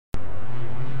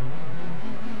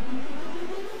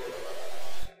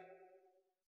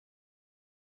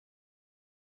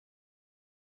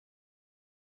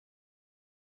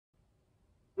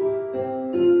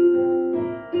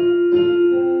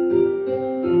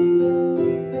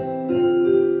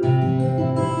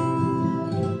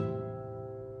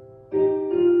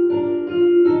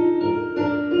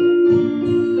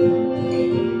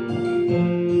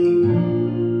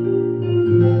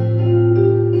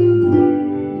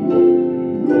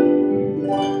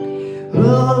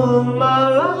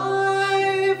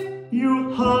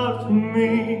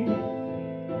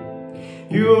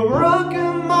You've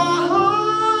broken my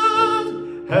heart,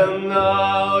 and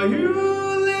now you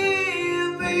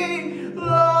leave me.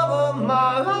 Love of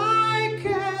my life,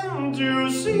 can't you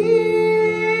see?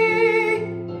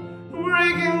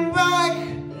 Breaking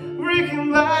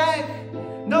back,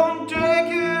 don't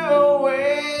take it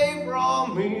away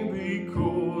from me,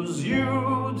 because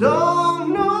you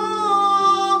don't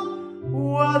know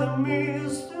what it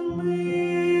means to me.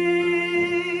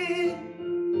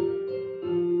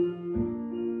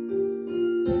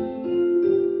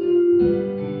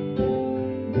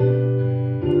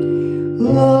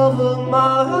 Love of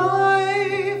my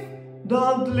life,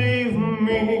 don't leave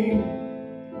me.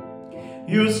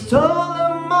 You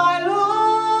stole my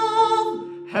love,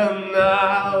 and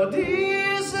now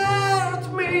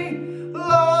desert me.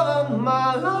 Love of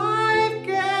my life,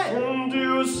 can't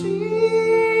you see?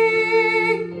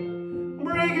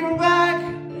 Breaking back,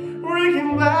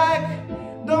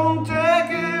 don't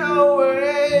take it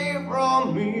away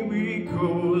from me,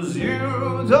 because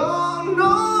you don't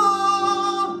know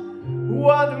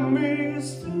what it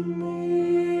means to me.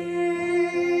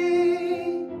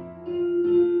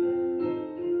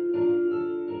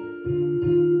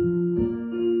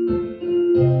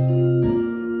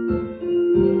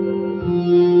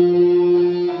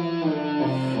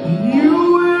 You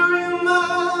will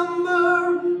remember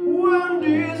when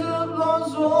this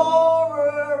was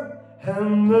over,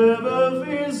 and never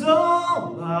feels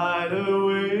all by the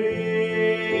way.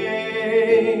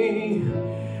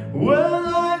 When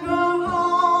I grow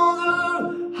older,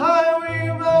 I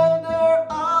remember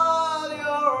all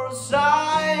your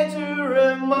side to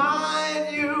remind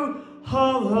you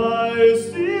how I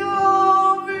still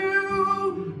love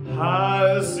you.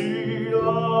 I still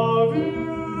love you.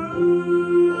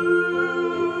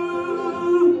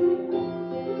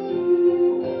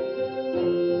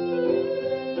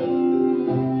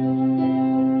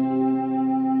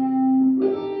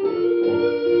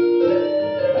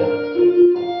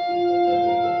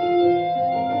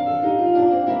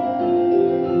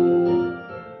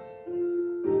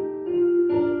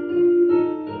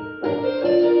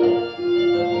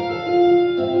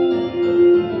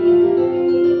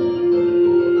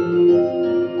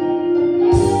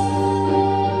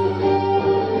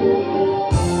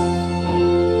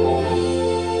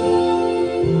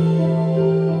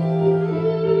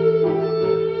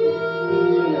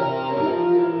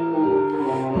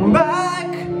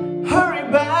 Hurry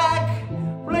back,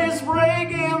 please bring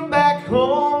him back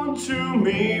home to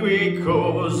me,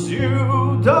 because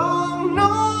you don't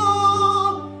know